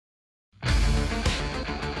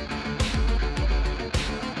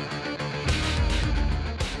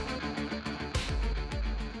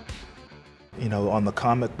on the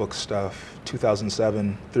comic book stuff,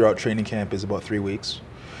 2007, throughout training camp is about 3 weeks.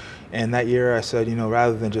 And that year I said,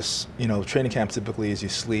 rather than just, training camp typically is you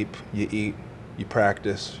sleep, you eat, you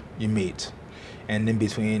practice, you meet. And in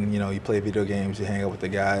between, you play video games, you hang out with the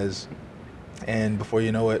guys. And before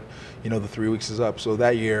you know it, the 3 weeks is up. So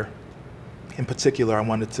that year, in particular, I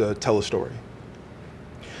wanted to tell a story.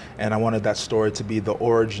 And I wanted that story to be the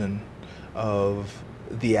origin of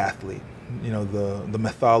the athlete, the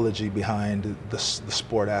mythology behind the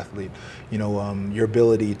sport athlete, your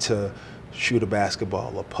ability to shoot a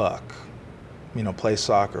basketball, a puck, play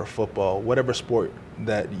soccer, football, whatever sport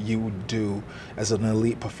that you do as an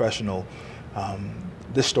elite professional.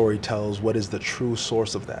 This story tells what is the true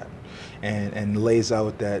source of that, and lays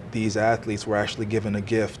out that these athletes were actually given a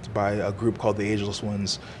gift by a group called the Ageless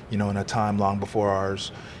Ones, in a time long before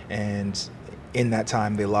ours. And in that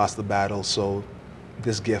time, they lost the battle, so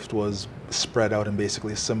this gift was spread out and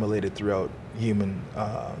basically assimilated throughout the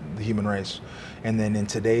human race. And then in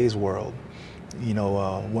today's world,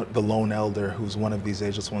 the lone elder, who's one of these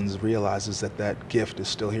Ageless Ones, realizes that gift is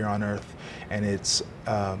still here on Earth, and it's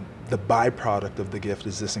the byproduct of the gift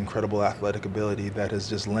is this incredible athletic ability that has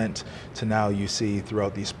just lent to now you see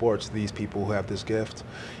throughout these sports these people who have this gift.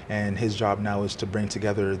 And his job now is to bring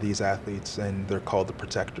together these athletes, and they're called the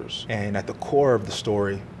protectors. And at the core of the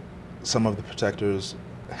story, some of the protectors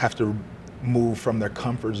have to move from their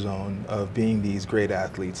comfort zone of being these great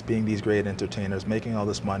athletes, being these great entertainers, making all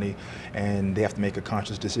this money, and they have to make a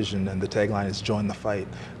conscious decision. And the tagline is join the fight.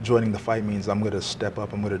 Joining the fight means I'm going to step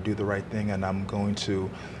up, I'm going to do the right thing, and I'm going to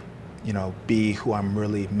be who I'm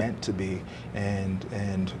really meant to be,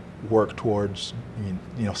 and work towards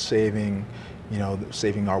saving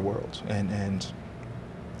our world. And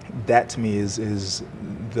that to me is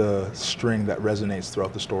the string that resonates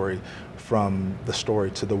throughout the story, from the story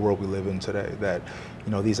to the world we live in today. That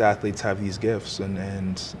these athletes have these gifts,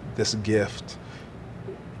 and this gift,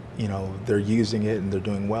 they're using it and they're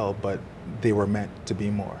doing well, but they were meant to be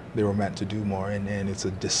more. They were meant to do more, and it's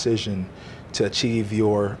a decision to achieve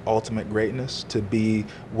your ultimate greatness, to be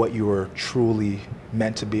what you were truly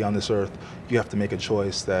meant to be on this earth. You have to make a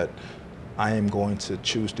choice that I am going to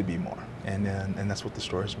choose to be more, and that's what the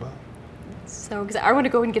story is about. So, because I want to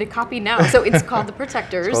go and get a copy now. So it's called The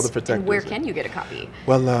Protectors. It's called The Protectors. And where can you get a copy?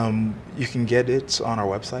 Well, you can get it on our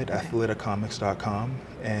website, athletacomics.com.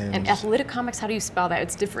 And Athleta Comics, how do you spell that?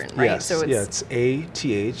 It's different, right? Yes, so it's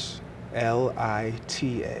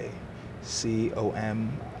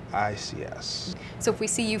ATHLITACOMICS. So if we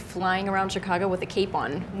see you flying around Chicago with a cape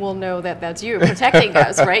on, we'll know that that's you protecting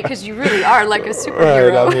us, right? Because you really are like a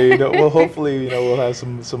superhero. Right. Well, hopefully, we'll have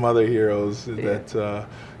some other heroes that,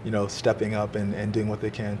 stepping up and doing what they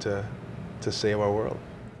can to save our world.